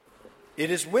It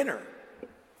is winter.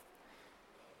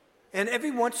 And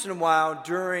every once in a while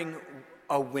during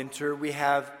a winter, we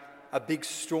have a big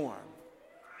storm.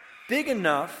 Big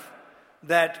enough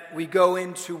that we go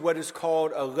into what is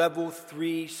called a level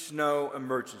 3 snow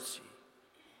emergency.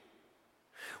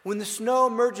 When the snow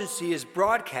emergency is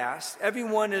broadcast,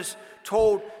 everyone is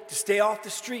told to stay off the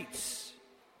streets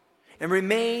and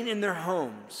remain in their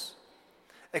homes,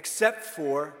 except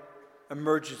for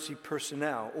emergency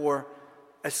personnel or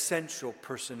essential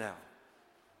personnel.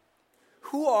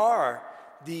 Who are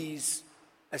these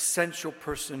essential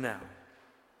personnel?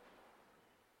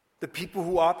 The people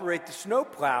who operate the snow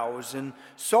plows and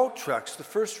salt trucks, the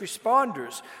first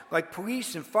responders like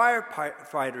police and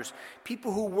firefighters,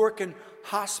 people who work in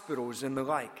hospitals and the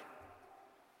like.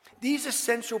 These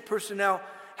essential personnel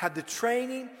have the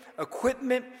training,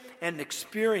 equipment, and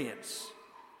experience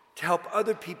to help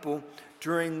other people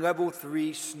during level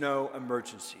 3 snow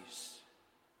emergencies.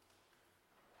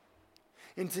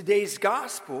 In today's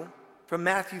gospel from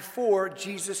Matthew 4,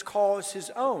 Jesus calls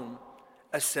his own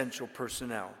essential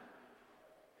personnel.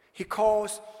 He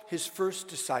calls his first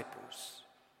disciples,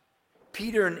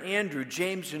 Peter and Andrew,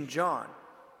 James and John.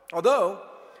 Although,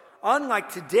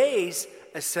 unlike today's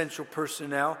essential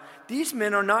personnel, these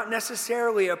men are not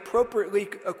necessarily appropriately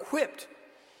equipped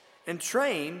and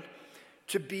trained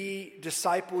to be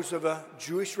disciples of a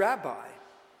Jewish rabbi.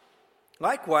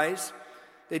 Likewise,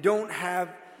 they don't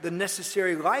have the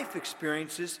necessary life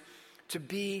experiences to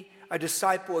be a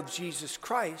disciple of Jesus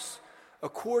Christ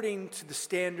according to the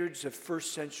standards of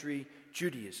first century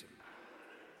Judaism.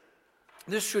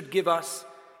 This should give us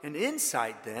an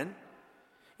insight then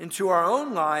into our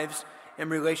own lives and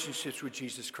relationships with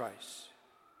Jesus Christ.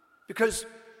 Because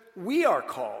we are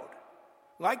called,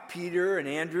 like Peter and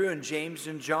Andrew and James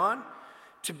and John,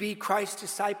 to be Christ's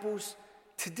disciples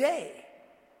today.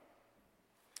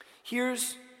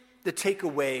 Here's the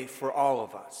takeaway for all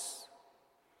of us.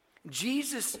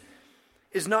 Jesus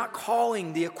is not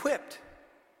calling the equipped.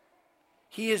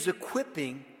 He is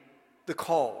equipping the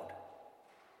called.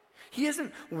 He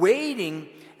isn't waiting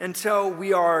until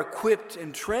we are equipped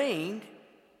and trained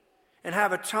and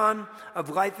have a ton of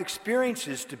life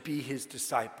experiences to be his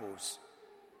disciples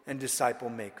and disciple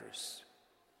makers.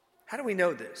 How do we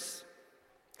know this?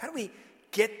 How do we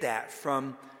get that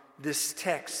from this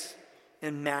text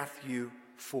in Matthew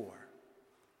 4?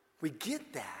 We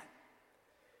get that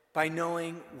by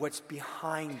knowing what's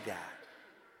behind that.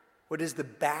 What is the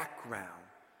background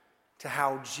to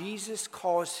how Jesus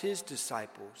calls his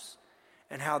disciples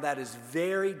and how that is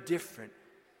very different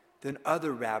than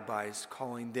other rabbis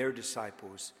calling their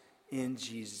disciples in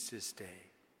Jesus' day.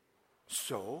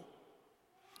 So,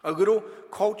 a little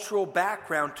cultural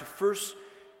background to first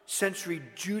century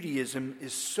Judaism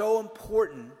is so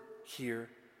important here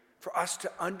for us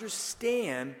to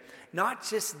understand, not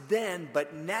just then,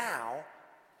 but now,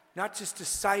 not just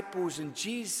disciples in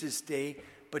Jesus' day,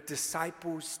 but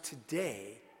disciples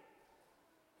today,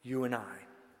 you and I.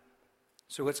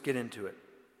 So let's get into it.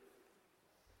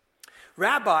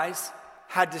 Rabbis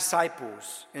had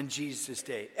disciples in Jesus'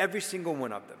 day, every single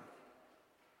one of them.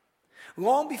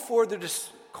 Long before they're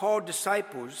called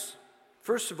disciples,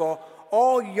 first of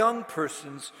all young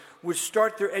persons would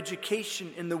start their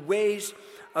education in the ways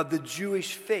of the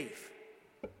Jewish faith,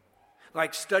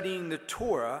 like studying the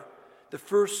Torah, the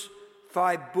first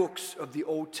 5 books of the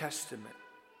Old Testament.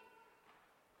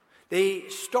 They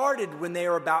started when they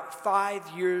were about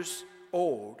 5 years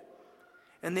old,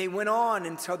 and they went on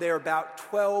until they were about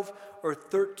 12 or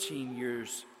 13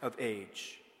 years of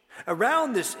age.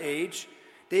 Around this age,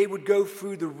 they would go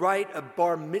through the rite of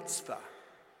bar mitzvah.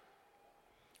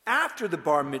 After the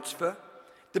bar mitzvah,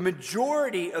 the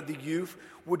majority of the youth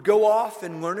would go off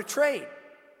and learn a trade,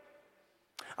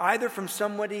 either from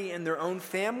somebody in their own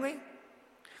family,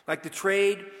 like the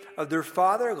trade of their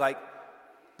father, like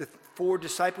the 4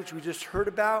 disciples we just heard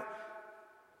about.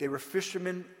 They were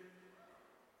fishermen,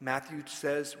 Matthew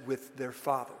says, with their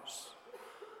fathers.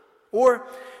 Or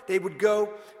they would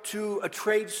go to a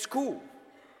trade school,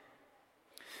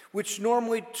 which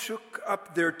normally took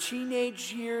up their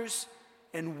teenage years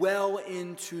and well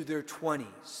into their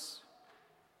 20s.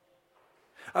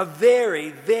 A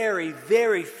very, very,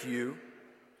 very few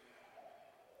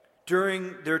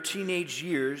during their teenage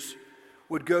years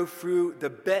would go through the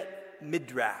Bet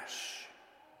Midrash.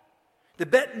 The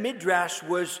Bet Midrash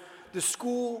was the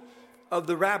school of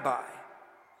the rabbi.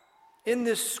 In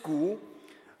this school,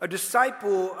 a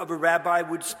disciple of a rabbi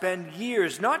would spend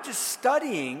years not just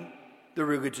studying the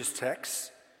religious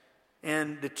texts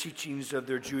and the teachings of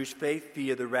their Jewish faith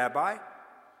via the rabbi.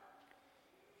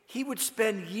 He would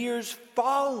spend years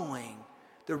following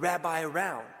the rabbi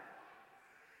around,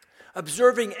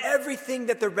 observing everything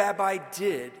that the rabbi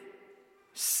did,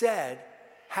 said,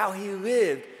 how he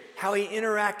lived, how he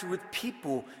interacted with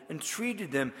people and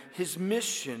treated them, his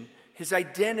mission, his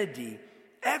identity,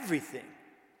 everything,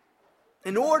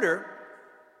 in order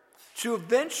to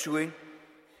eventually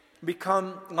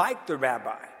become like the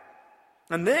rabbi,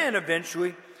 and then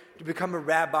eventually to become a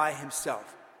rabbi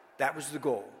himself. That was the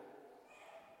goal,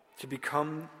 to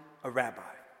become a rabbi.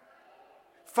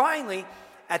 Finally,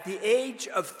 at the age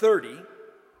of 30,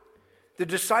 the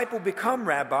disciple become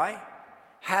rabbi,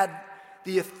 had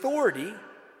the authority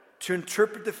to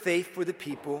interpret the faith for the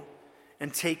people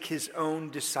and take his own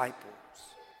disciples.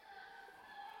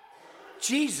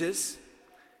 Jesus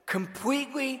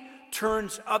completely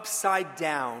turns upside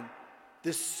down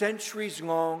this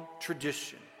centuries-long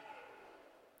tradition.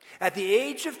 At the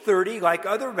age of 30, like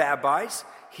other rabbis,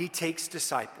 he takes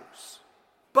disciples.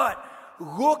 But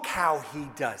look how he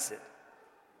does it.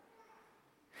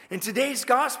 In today's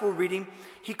gospel reading,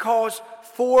 he calls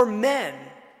 4 men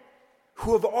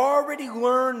who have already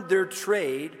learned their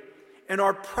trade and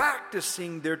are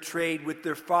practicing their trade with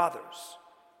their fathers,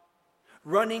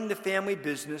 running the family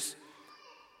business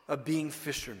of being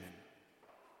fishermen.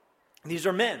 These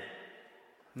are men,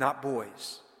 not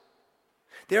boys.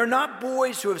 They are not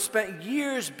boys who have spent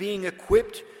years being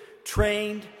equipped,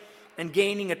 trained, and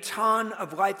gaining a ton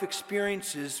of life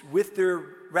experiences with their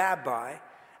rabbi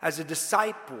as the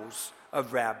disciples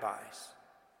of rabbis,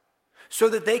 so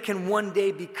that they can one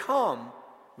day become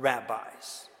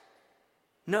rabbis.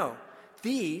 No,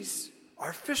 these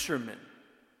are fishermen.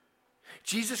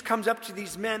 Jesus comes up to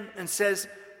these men and says,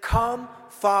 "Come,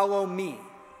 follow me."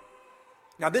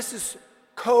 Now this is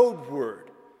code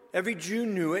word. Every Jew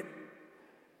knew it.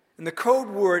 And the code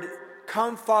word,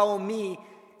 "come, follow me,"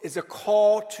 is a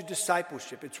call to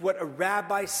discipleship. It's what a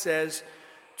rabbi says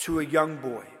to a young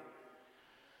boy.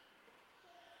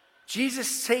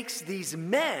 Jesus takes these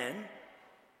men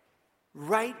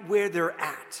right where they're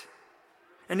at.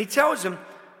 And he tells them,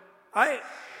 I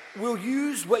will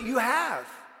use what you have.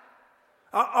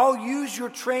 I'll use your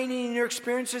training and your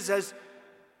experiences as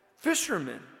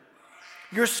fishermen.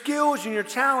 Your skills and your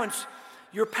talents,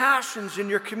 your passions and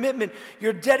your commitment,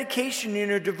 your dedication and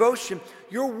your devotion,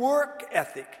 your work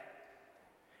ethic.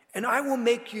 And I will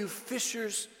make you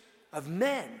fishers of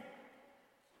men.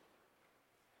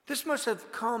 This must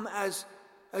have come as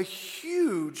a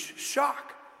huge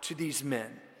shock to these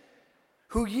men,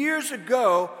 who years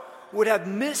ago would have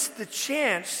missed the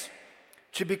chance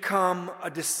to become a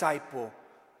disciple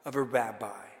of a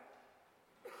rabbi.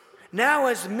 Now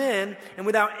as men, and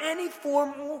without any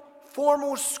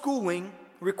formal schooling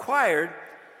required,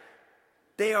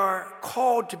 they are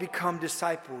called to become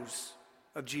disciples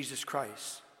of Jesus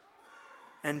Christ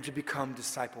and to become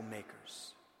disciple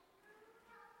makers.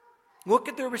 Look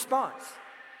at their response.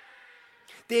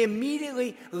 They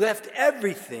immediately left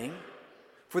everything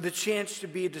for the chance to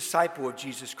be a disciple of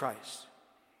Jesus Christ.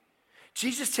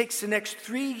 Jesus takes the next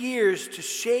 3 years to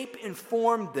shape and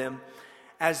form them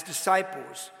as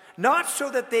disciples, not so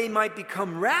that they might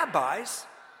become rabbis,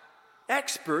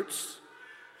 experts,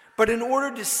 but in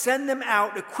order to send them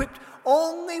out equipped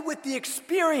only with the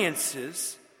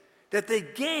experiences that they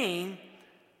gain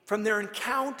from their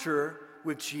encounter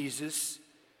with Jesus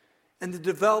and the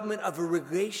development of a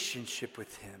relationship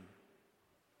with him.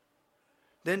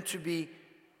 Then to be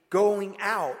going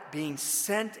out, being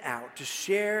sent out to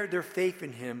share their faith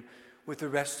in him with the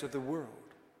rest of the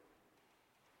world.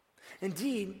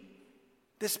 Indeed,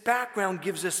 this background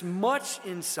gives us much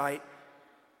insight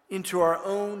into our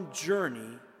own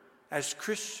journey as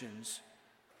Christians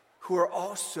who are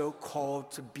also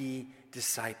called to be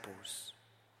disciples.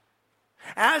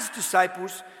 As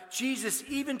disciples, Jesus,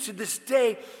 even to this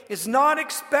day, is not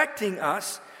expecting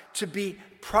us to be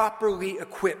properly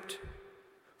equipped,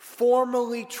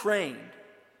 formally trained,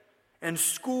 and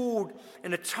schooled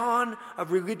in a ton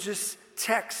of religious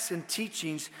texts and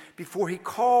teachings before he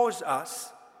calls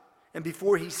us and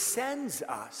before he sends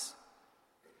us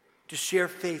to share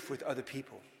faith with other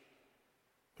people.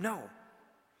 No.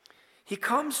 He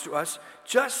comes to us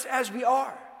just as we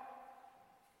are,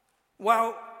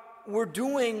 while we're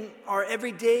doing our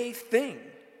everyday thing,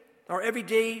 our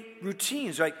everyday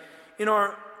routines, like in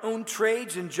our own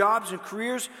trades and jobs and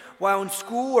careers, while in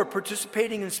school or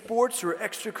participating in sports or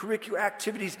extracurricular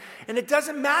activities. And it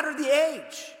doesn't matter the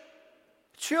age.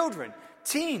 Children,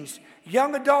 teens,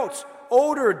 young adults,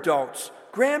 older adults,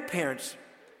 grandparents,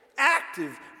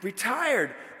 active,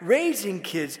 retired, raising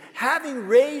kids, having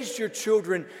raised your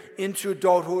children into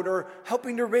adulthood, or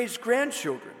helping to raise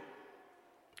grandchildren.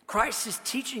 Christ is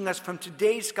teaching us from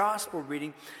today's gospel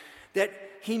reading that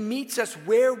he meets us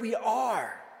where we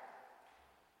are.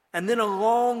 And then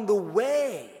along the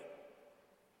way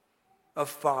of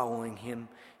following him,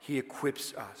 he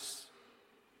equips us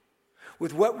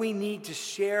with what we need to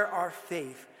share our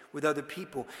faith with other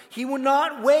people. He will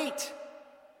not wait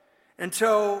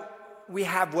until we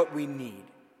have what we need.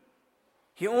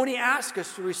 He only asks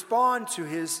us to respond to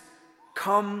his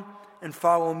come and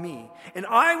follow me. And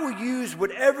I will use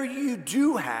whatever you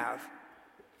do have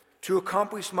to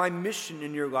accomplish my mission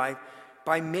in your life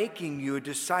by making you a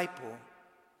disciple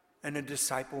and a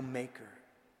disciple maker.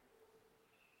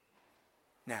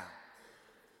 Now,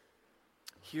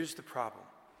 here's the problem.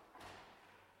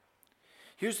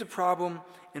 Here's the problem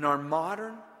in our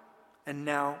modern and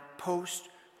now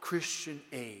post-Christian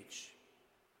age.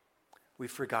 We've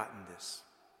forgotten this.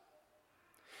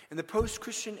 And the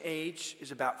post-Christian age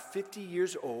is about 50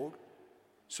 years old,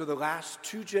 so the last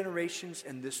 2 generations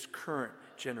and this current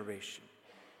generation.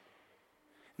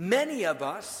 Many of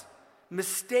us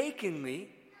mistakenly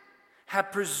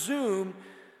have presumed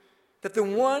that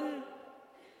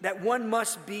one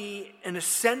must be an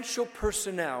essential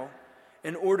personnel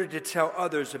in order to tell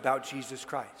others about Jesus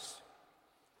Christ.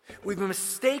 We've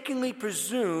mistakenly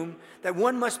presumed that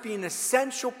one must be an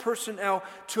essential personnel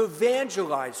to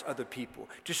evangelize other people,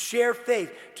 to share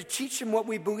faith, to teach them what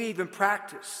we believe and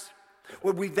practice,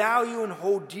 what we value and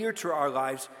hold dear to our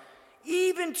lives,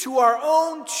 even to our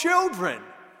own children,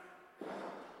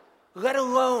 let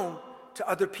alone to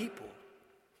other people.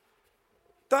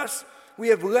 Thus, we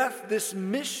have left this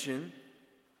mission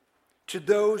to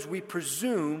those we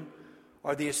presume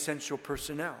are the essential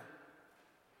personnel,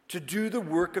 to do the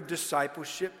work of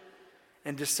discipleship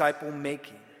and disciple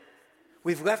making.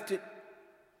 We've left it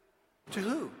to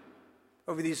who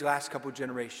over these last couple of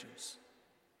generations?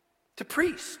 To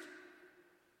priests,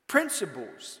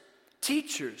 principals,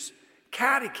 teachers,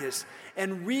 catechists,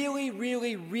 and really,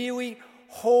 really, really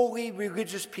holy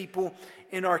religious people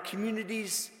in our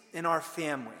communities, in our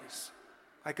families,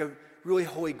 like a really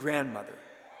holy grandmother.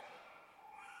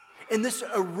 In this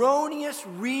erroneous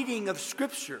reading of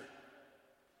Scripture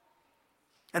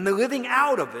and the living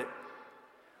out of it,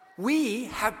 we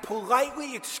have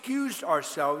politely excused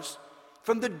ourselves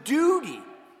from the duty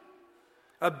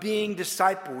of being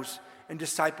disciples and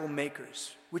disciple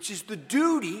makers, which is the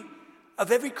duty of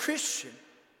every Christian,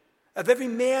 of every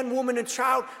man, woman, and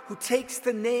child who takes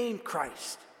the name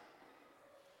Christ.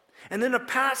 And then of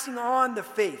passing on the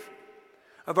faith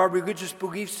of our religious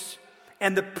beliefs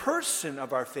and the person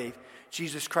of our faith,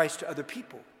 Jesus Christ, to other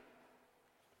people.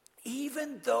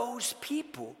 Even those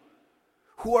people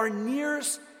who are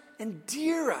nearest and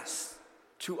dearest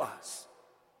to us.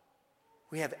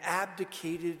 We have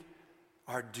abdicated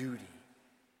our duty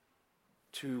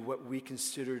to what we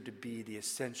consider to be the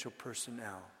essential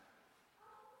personnel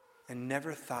and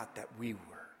never thought that we were.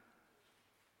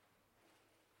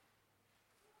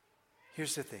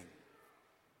 Here's the thing.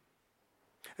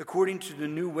 According to the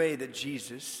new way that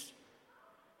Jesus,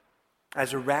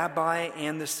 as a rabbi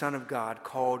and the Son of God,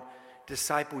 called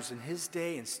disciples in his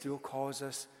day and still calls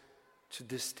us to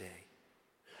this day,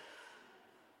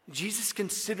 Jesus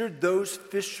considered those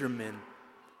fishermen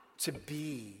to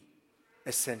be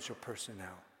essential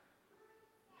personnel.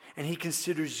 And he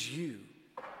considers you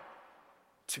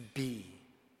to be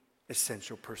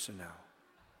essential personnel.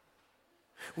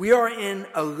 We are in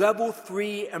a level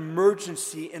 3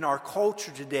 emergency in our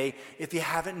culture today, if you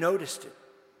haven't noticed it.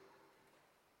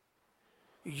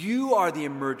 You are the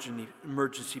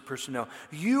emergency personnel.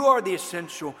 You are the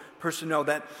essential personnel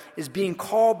that is being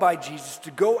called by Jesus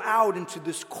to go out into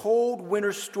this cold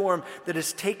winter storm that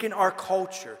has taken our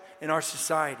culture and our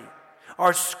society,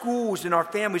 our schools and our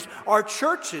families, our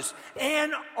churches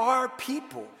and our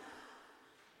people.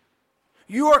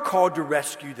 You are called to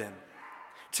rescue them,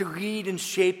 to lead and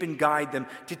shape and guide them,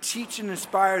 to teach and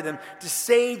inspire them, to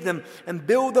save them and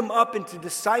build them up into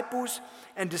disciples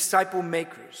and disciple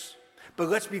makers. But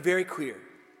let's be very clear.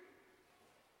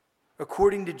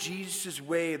 According to Jesus'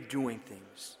 way of doing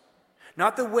things,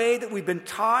 not the way that we've been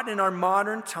taught in our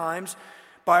modern times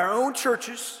by our own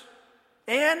churches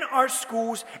and our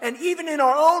schools and even in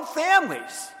our own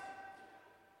families.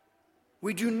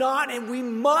 We do not and we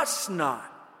must not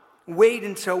wait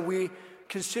until we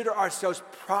consider ourselves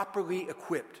properly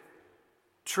equipped,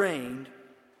 trained,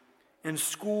 and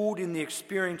schooled in the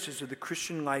experiences of the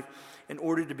Christian life in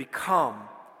order to become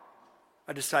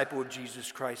a disciple of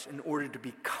Jesus Christ, in order to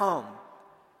become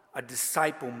a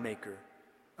disciple maker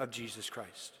of Jesus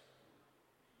Christ.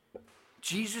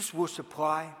 Jesus will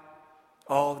supply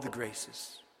all of the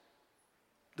graces,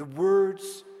 the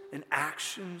words and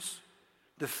actions,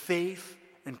 the faith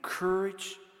and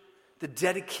courage, the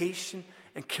dedication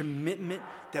and commitment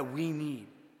that we need.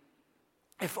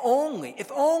 If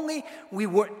only we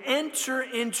would enter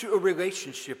into a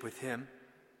relationship with him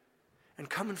and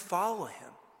come and follow him.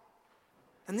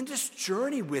 And then just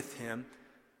journey with him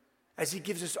as he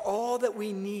gives us all that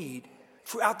we need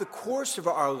throughout the course of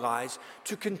our lives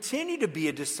to continue to be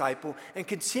a disciple and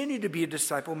continue to be a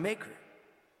disciple maker.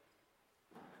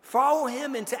 Follow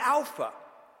him into Alpha,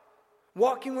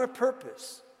 walking with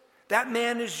purpose. That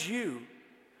man is you.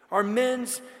 Our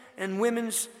men's and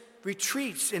women's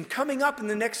retreats, and coming up in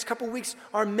the next couple weeks,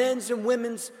 our men's and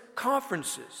women's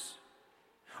conferences,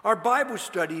 our Bible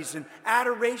studies and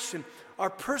adoration, our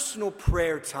personal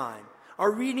prayer time, our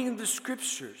reading of the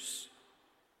scriptures.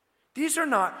 These are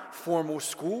not formal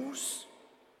schools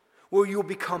where you'll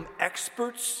become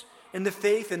experts in the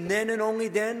faith and then and only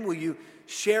then will you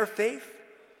share faith.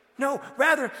 No,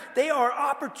 rather, they are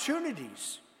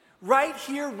opportunities right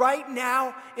here, right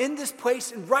now, in this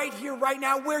place, and right here, right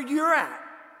now, where you're at,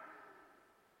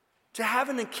 to have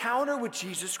an encounter with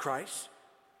Jesus Christ,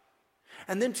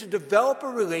 and then to develop a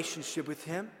relationship with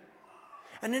him,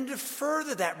 and then to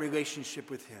further that relationship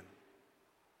with him.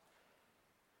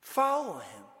 Follow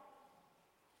him.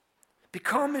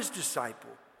 Become his disciple,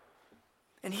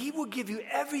 and he will give you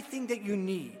everything that you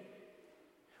need,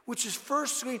 which is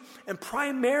firstly and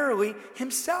primarily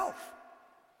himself.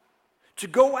 To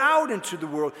go out into the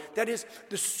world, that is,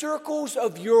 the circles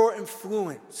of your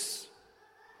influence,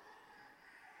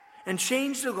 and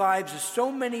change the lives of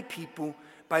so many people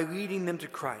by leading them to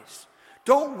Christ.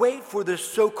 Don't wait for the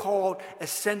so-called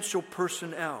essential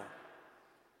personnel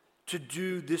to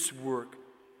do this work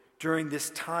during this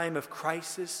time of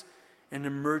crisis and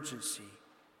emergency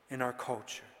in our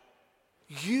culture.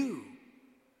 You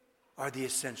are the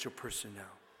essential personnel.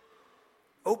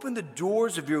 Open the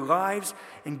doors of your lives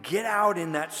and get out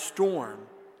in that storm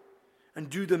and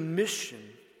do the mission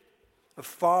of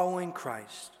following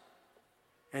Christ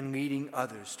and leading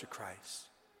others to Christ,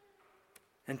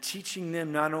 and teaching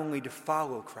them not only to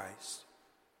follow Christ,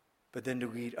 but then to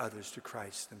lead others to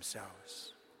Christ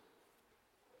themselves.